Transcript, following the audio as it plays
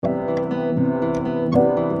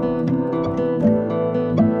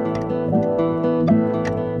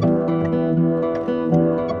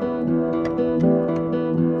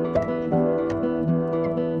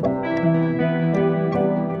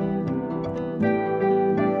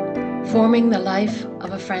Forming the Life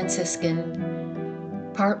of a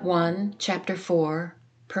Franciscan, Part 1, Chapter 4,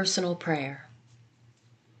 Personal Prayer.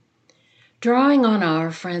 Drawing on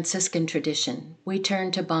our Franciscan tradition, we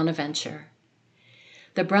turn to Bonaventure.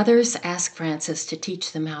 The brothers ask Francis to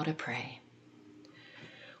teach them how to pray.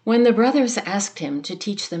 When the brothers asked him to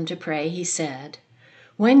teach them to pray, he said,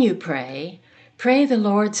 "When you pray, pray the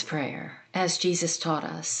Lord's Prayer, as Jesus taught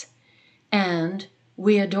us, and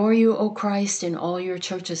we adore you, O Christ, in all your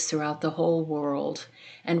churches throughout the whole world,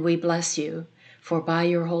 and we bless you, for by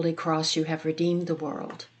your holy cross you have redeemed the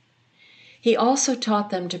world." He also taught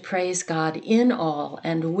them to praise God in all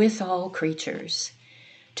and with all creatures,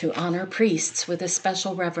 to honor priests with a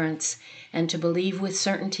special reverence, and to believe with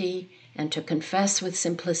certainty, and to confess with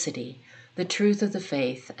simplicity the truth of the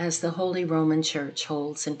faith as the Holy Roman Church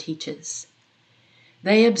holds and teaches.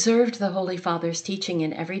 They observed the Holy Father's teaching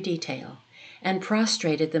in every detail, and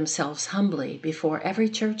prostrated themselves humbly before every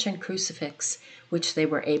church and crucifix which they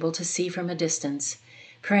were able to see from a distance,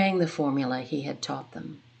 praying the formula he had taught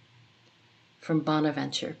them. From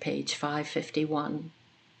Bonaventure, page 551.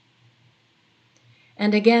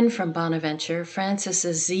 And again from Bonaventure,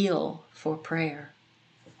 Francis's zeal for prayer.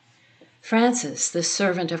 Francis, the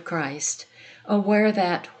servant of Christ, aware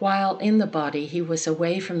that while in the body he was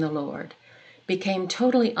away from the Lord, became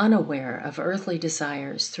totally unaware of earthly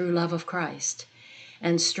desires through love of Christ,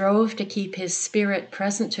 and strove to keep his spirit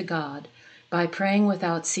present to God by praying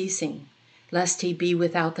without ceasing, lest he be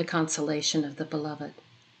without the consolation of the beloved.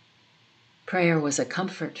 Prayer was a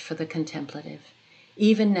comfort for the contemplative,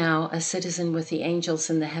 even now a citizen with the angels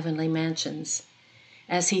in the heavenly mansions,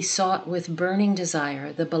 as he sought with burning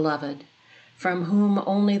desire the beloved, from whom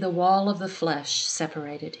only the wall of the flesh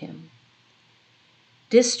separated him.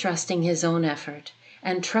 Distrusting his own effort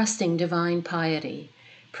and trusting divine piety,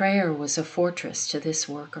 prayer was a fortress to this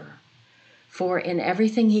worker. For in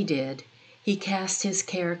everything he did, he cast his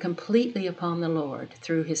care completely upon the Lord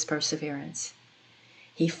through his perseverance.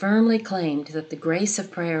 He firmly claimed that the grace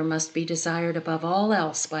of prayer must be desired above all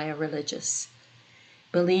else by a religious,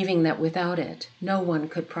 believing that without it, no one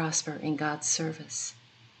could prosper in God's service.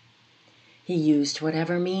 He used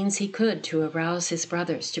whatever means he could to arouse his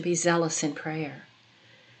brothers to be zealous in prayer.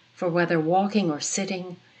 For whether walking or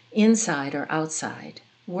sitting, inside or outside,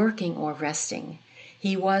 working or resting,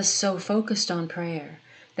 he was so focused on prayer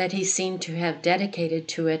that he seemed to have dedicated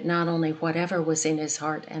to it not only whatever was in his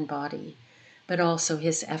heart and body, but also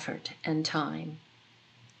his effort and time.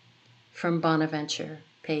 From Bonaventure,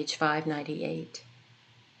 page 598.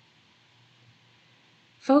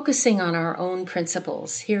 Focusing on our own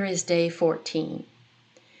principles, here is day 14.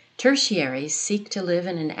 Tertiaries seek to live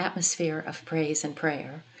in an atmosphere of praise and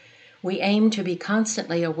prayer. We aim to be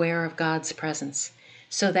constantly aware of God's presence,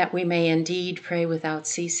 so that we may indeed pray without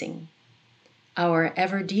ceasing. Our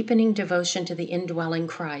ever-deepening devotion to the indwelling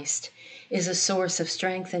Christ is a source of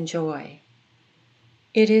strength and joy.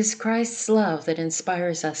 It is Christ's love that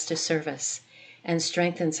inspires us to service and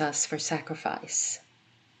strengthens us for sacrifice.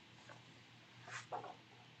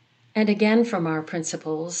 And again from our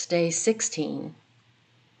principles, day 16.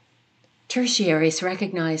 Tertiaries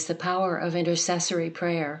recognize the power of intercessory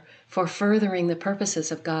prayer for furthering the purposes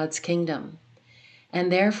of God's kingdom, and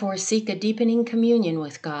therefore seek a deepening communion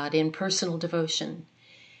with God in personal devotion,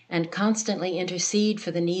 and constantly intercede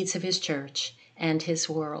for the needs of his church and his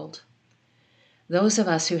world. Those of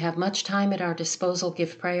us who have much time at our disposal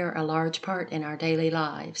give prayer a large part in our daily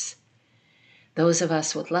lives. Those of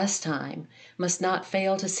us with less time must not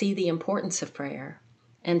fail to see the importance of prayer,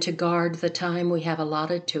 and to guard the time we have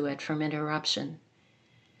allotted to it from interruption.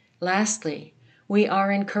 Lastly, we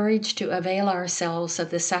are encouraged to avail ourselves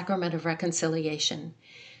of the sacrament of reconciliation,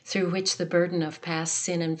 through which the burden of past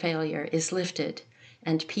sin and failure is lifted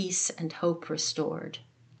and peace and hope restored.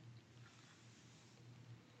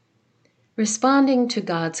 Responding to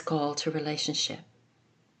God's call to relationship.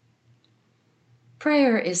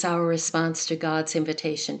 Prayer is our response to God's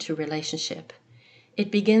invitation to relationship.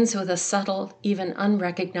 It begins with a subtle, even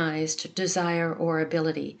unrecognized desire or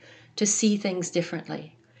ability to see things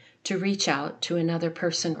differently, to reach out to another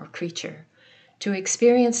person or creature, to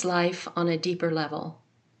experience life on a deeper level.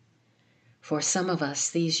 For some of us,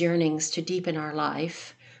 these yearnings to deepen our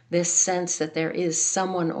life, this sense that there is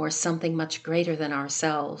someone or something much greater than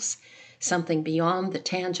ourselves, something beyond the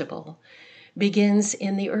tangible, begins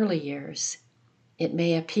in the early years. It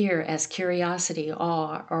may appear as curiosity,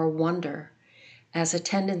 awe, or wonder, as a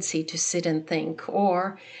tendency to sit and think,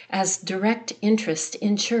 or as direct interest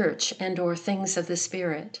in church and or things of the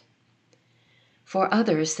Spirit. For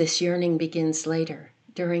others, this yearning begins later,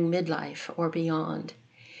 during midlife or beyond.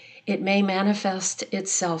 It may manifest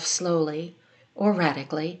itself slowly or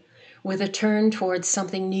radically, with a turn towards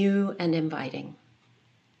something new and inviting.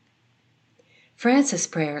 Francis'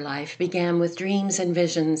 prayer life began with dreams and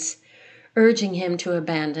visions, urging him to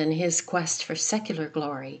abandon his quest for secular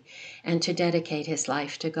glory and to dedicate his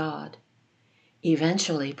life to God.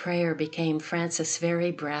 Eventually, prayer became Francis' very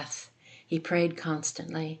breath. He prayed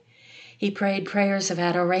constantly. He prayed prayers of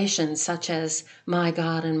adoration such as, "My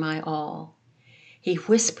God and my all." He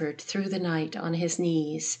whispered through the night on his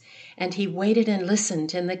knees, and he waited and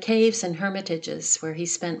listened in the caves and hermitages where he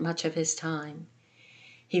spent much of his time.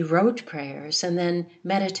 He wrote prayers and then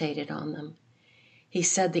meditated on them. He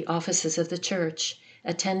said the offices of the church,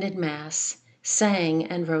 attended Mass, sang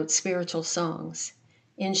and wrote spiritual songs.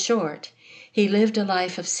 In short, he lived a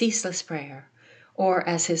life of ceaseless prayer, or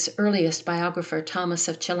as his earliest biographer Thomas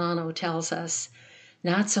of Celano tells us,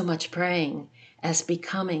 not so much praying as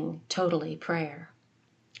becoming totally prayer.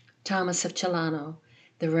 Thomas of Celano,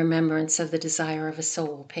 The Remembrance of the Desire of a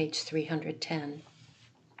Soul, page 310.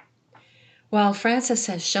 While Francis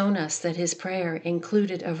has shown us that his prayer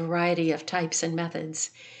included a variety of types and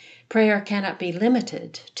methods, prayer cannot be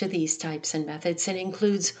limited to these types and methods. It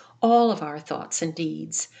includes all of our thoughts and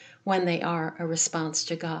deeds when they are a response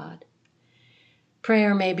to God.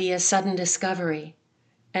 Prayer may be a sudden discovery,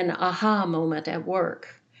 an aha moment at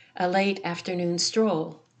work, a late afternoon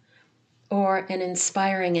stroll, or an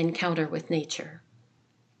inspiring encounter with nature.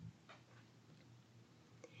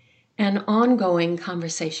 An ongoing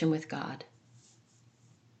conversation with God.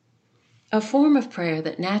 A form of prayer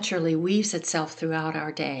that naturally weaves itself throughout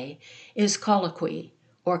our day is colloquy,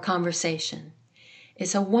 or conversation.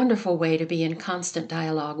 It's a wonderful way to be in constant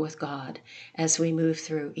dialogue with God as we move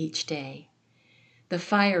through each day. The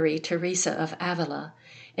fiery Teresa of Avila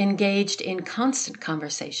engaged in constant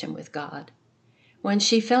conversation with God. When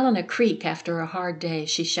she fell in a creek after a hard day,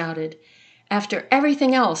 she shouted, "After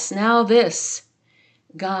everything else, now this!"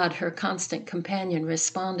 God, her constant companion,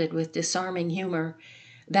 responded with disarming humor,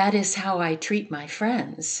 "That is how I treat my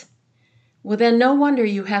friends." "Well, then no wonder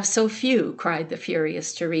you have so few," cried the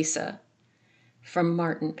furious Teresa. From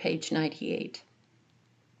Martin, page 98.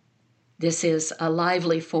 This is a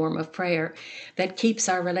lively form of prayer that keeps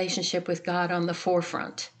our relationship with God on the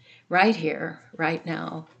forefront, right here, right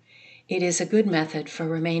now. It is a good method for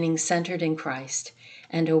remaining centered in Christ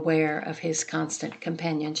and aware of his constant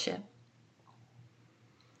companionship.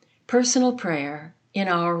 Personal prayer, in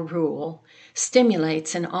our rule,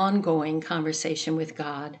 stimulates an ongoing conversation with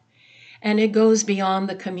God, and it goes beyond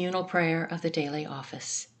the communal prayer of the daily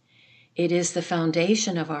office. It is the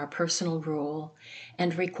foundation of our personal rule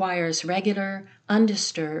and requires regular,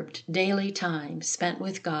 undisturbed, daily time spent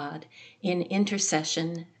with God in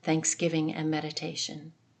intercession, thanksgiving, and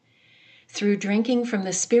meditation. Through drinking from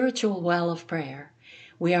the spiritual well of prayer,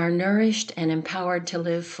 we are nourished and empowered to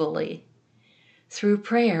live fully. Through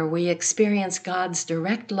prayer, we experience God's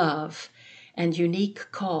direct love and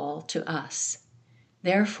unique call to us.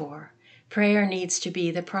 Therefore, prayer needs to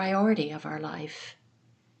be the priority of our life.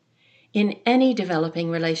 In any developing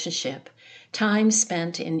relationship, time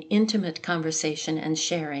spent in intimate conversation and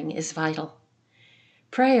sharing is vital.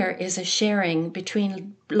 Prayer is a sharing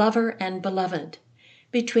between lover and beloved,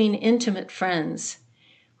 between intimate friends,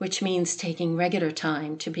 which means taking regular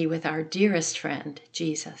time to be with our dearest friend,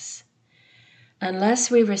 Jesus.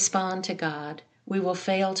 Unless we respond to God, we will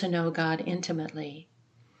fail to know God intimately.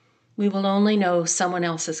 We will only know someone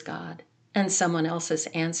else's God and someone else's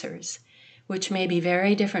answers, which may be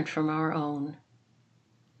very different from our own.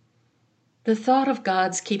 The thought of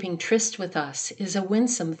God's keeping tryst with us is a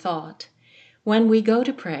winsome thought. When we go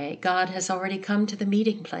to pray, God has already come to the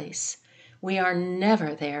meeting place. We are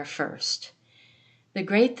never there first. The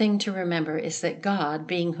great thing to remember is that God,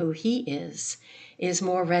 being who he is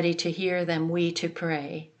more ready to hear than we to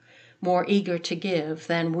pray, more eager to give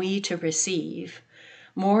than we to receive,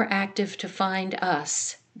 more active to find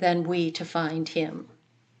us than we to find him.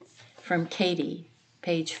 From Katie,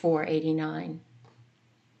 page 489.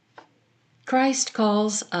 Christ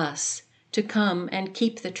calls us to come and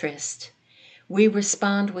keep the tryst. We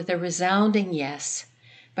respond with a resounding yes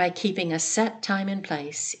by keeping a set time and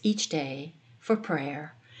place each day for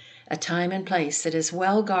prayer, a time and place that is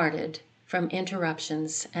well guarded from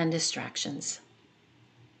interruptions and distractions.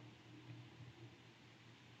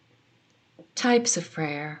 Types of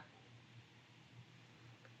prayer.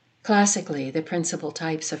 Classically, the principal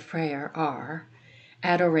types of prayer are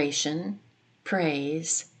adoration,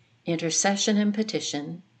 praise, intercession and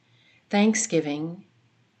petition, thanksgiving,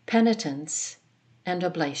 penitence, and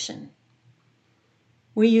oblation.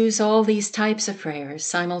 We use all these types of prayers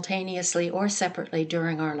simultaneously or separately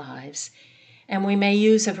during our lives, and we may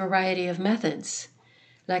use a variety of methods: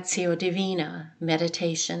 Lectio Divina,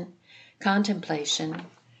 meditation, contemplation,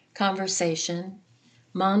 conversation,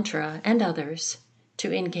 mantra, and others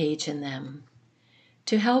to engage in them.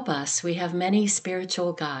 To help us, we have many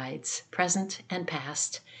spiritual guides, present and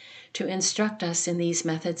past, to instruct us in these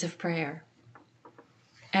methods of prayer.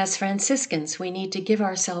 As Franciscans, we need to give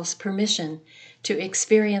ourselves permission to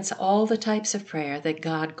experience all the types of prayer that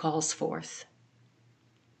God calls forth.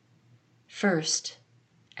 First,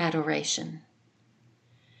 adoration.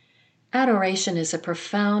 Adoration is a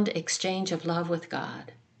profound exchange of love with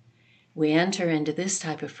God. We enter into this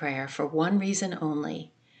type of prayer for one reason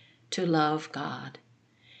only: to love God.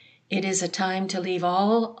 It is a time to leave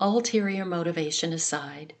all ulterior motivation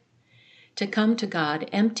aside, to come to God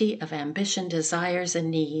empty of ambition, desires, and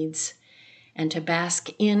needs, and to bask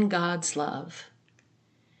in God's love.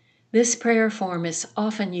 This prayer form is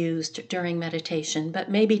often used during meditation, but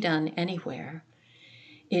may be done anywhere.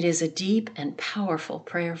 It is a deep and powerful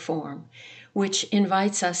prayer form, which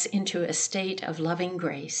invites us into a state of loving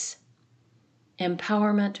grace.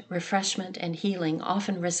 Empowerment, refreshment, and healing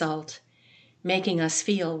often result, making us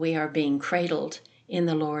feel we are being cradled in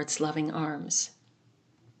the Lord's loving arms.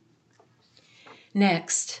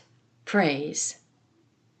 Next, praise.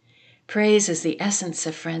 Praise is the essence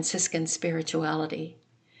of Franciscan spirituality.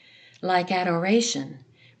 Like adoration,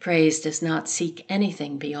 praise does not seek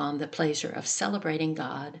anything beyond the pleasure of celebrating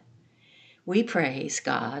God. We praise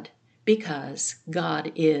God because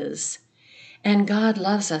God is, and God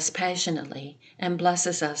loves us passionately and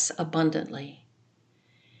blesses us abundantly.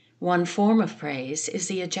 One form of praise is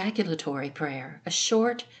the ejaculatory prayer, a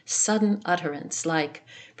short, sudden utterance like,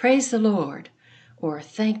 "Praise the Lord," or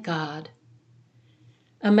 "Thank God."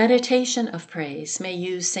 A meditation of praise may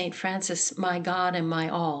use St. Francis' "My God and my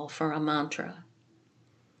all" for a mantra.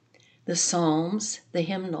 The Psalms, the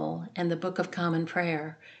hymnal, and the Book of Common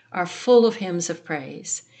Prayer are full of hymns of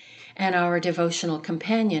praise, and our devotional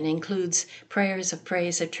companion includes prayers of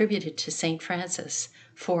praise attributed to St. Francis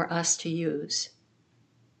for us to use.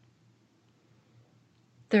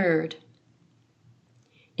 Third,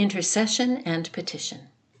 intercession and petition.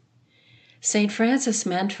 St. Francis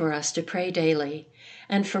meant for us to pray daily,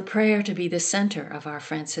 and for prayer to be the center of our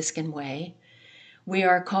Franciscan way. We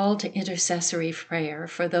are called to intercessory prayer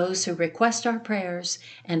for those who request our prayers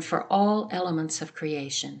and for all elements of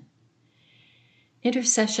creation.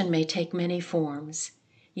 Intercession may take many forms,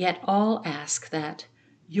 yet all ask that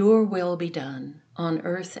 "your will be done on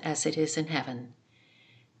earth as it is in heaven."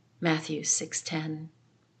 Matthew 6:10.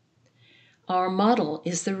 Our model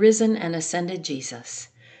is the risen and ascended Jesus,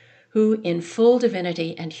 who in full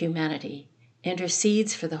divinity and humanity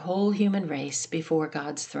intercedes for the whole human race before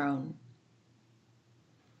God's throne.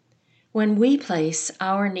 When we place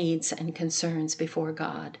our needs and concerns before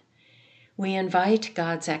God, we invite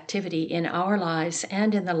God's activity in our lives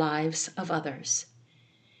and in the lives of others.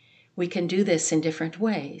 We can do this in different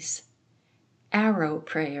ways. Arrow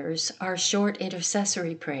prayers are short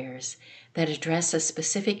intercessory prayers that address a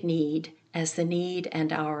specific need as the need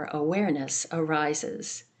and our awareness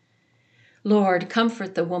arises. "Lord,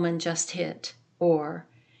 comfort the woman just hit," or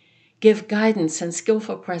 "give guidance and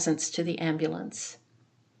skillful presence to the ambulance."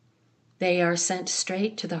 They are sent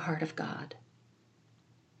straight to the heart of God.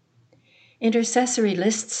 Intercessory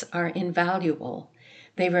lists are invaluable.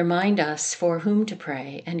 They remind us for whom to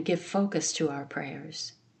pray and give focus to our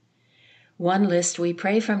prayers. One list we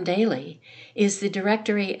pray from daily is the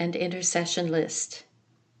Directory and Intercession list.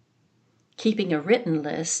 Keeping a written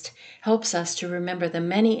list helps us to remember the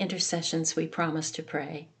many intercessions we promise to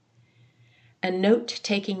pray. A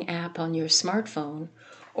note-taking app on your smartphone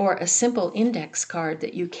or a simple index card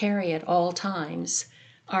that you carry at all times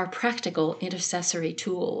are practical intercessory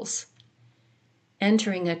tools.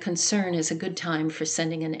 Entering a concern is a good time for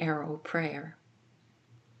sending an arrow prayer.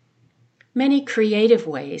 Many creative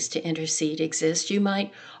ways to intercede exist. You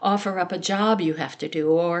might offer up a job you have to do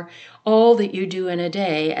or all that you do in a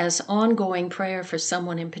day as ongoing prayer for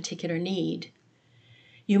someone in particular need.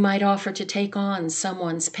 You might offer to take on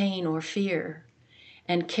someone's pain or fear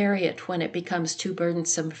and carry it when it becomes too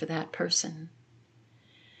burdensome for that person.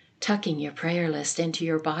 Tucking your prayer list into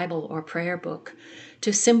your Bible or prayer book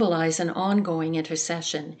to symbolize an ongoing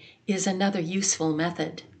intercession is another useful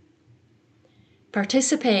method.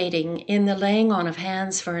 Participating in the laying on of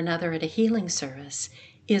hands for another at a healing service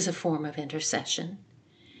is a form of intercession.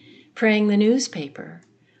 Praying the newspaper,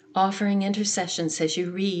 offering intercessions as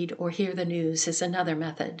you read or hear the news is another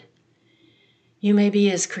method. You may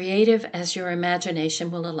be as creative as your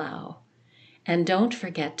imagination will allow. And don't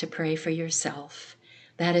forget to pray for yourself.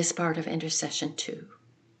 That is part of intercession too.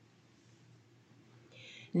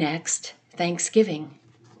 Next, thanksgiving.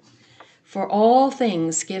 For all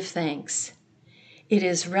things give thanks. It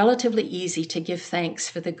is relatively easy to give thanks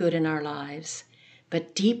for the good in our lives,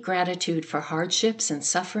 but deep gratitude for hardships and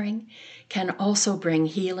suffering can also bring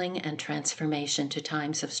healing and transformation to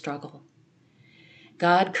times of struggle.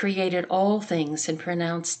 God created all things and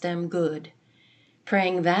pronounced them good.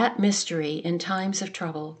 Praying that mystery in times of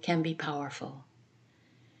trouble can be powerful.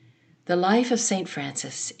 The life of St.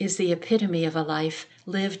 Francis is the epitome of a life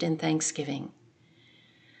lived in thanksgiving.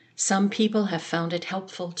 Some people have found it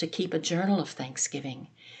helpful to keep a journal of thanksgiving,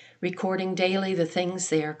 recording daily the things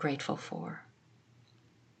they are grateful for.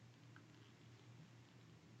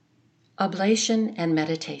 Oblation and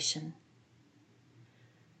meditation.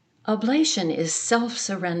 Oblation is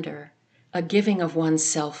self-surrender, a giving of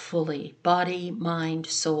oneself fully, body, mind,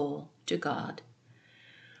 soul, to God.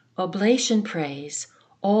 Oblation prays,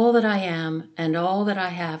 "All that I am and all that I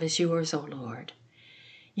have is yours, O Lord.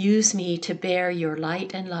 Use me to bear your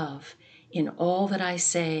light and love in all that I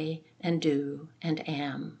say and do and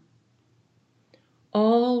am."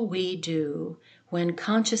 All we do, when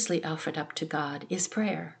consciously offered up to God, is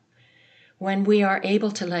prayer. When we are able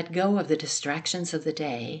to let go of the distractions of the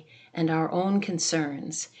day and our own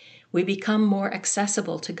concerns, we become more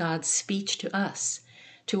accessible to God's speech to us,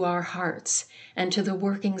 to our hearts, and to the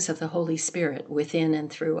workings of the Holy Spirit within and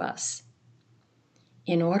through us.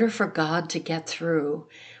 In order for God to get through,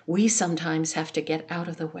 we sometimes have to get out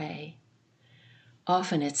of the way.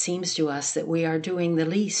 Often it seems to us that we are doing the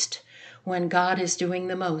least when God is doing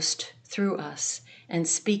the most through us and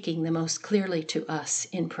speaking the most clearly to us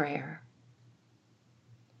in prayer.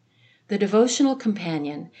 The Devotional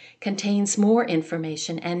Companion contains more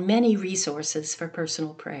information and many resources for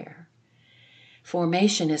personal prayer.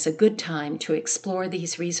 Formation is a good time to explore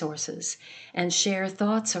these resources and share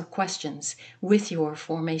thoughts or questions with your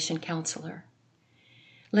formation counselor.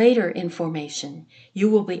 Later in formation, you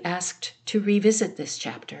will be asked to revisit this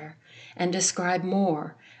chapter and describe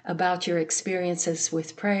more about your experiences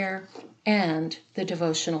with prayer and the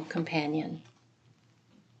Devotional Companion.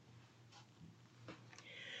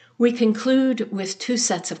 We conclude with 2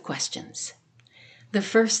 sets of questions. The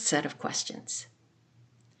first set of questions.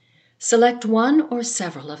 Select one or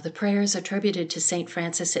several of the prayers attributed to St.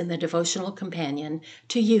 Francis in the Devotional Companion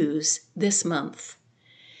to use this month.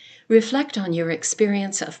 Reflect on your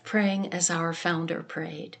experience of praying as our founder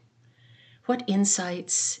prayed. What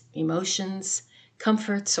insights, emotions,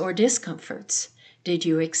 comforts, or discomforts did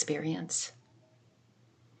you experience?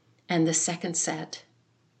 And the second set.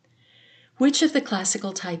 Which of the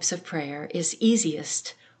classical types of prayer is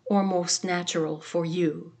easiest or most natural for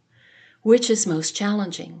you? Which is most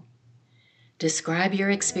challenging? Describe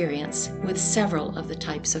your experience with several of the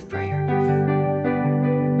types of prayer.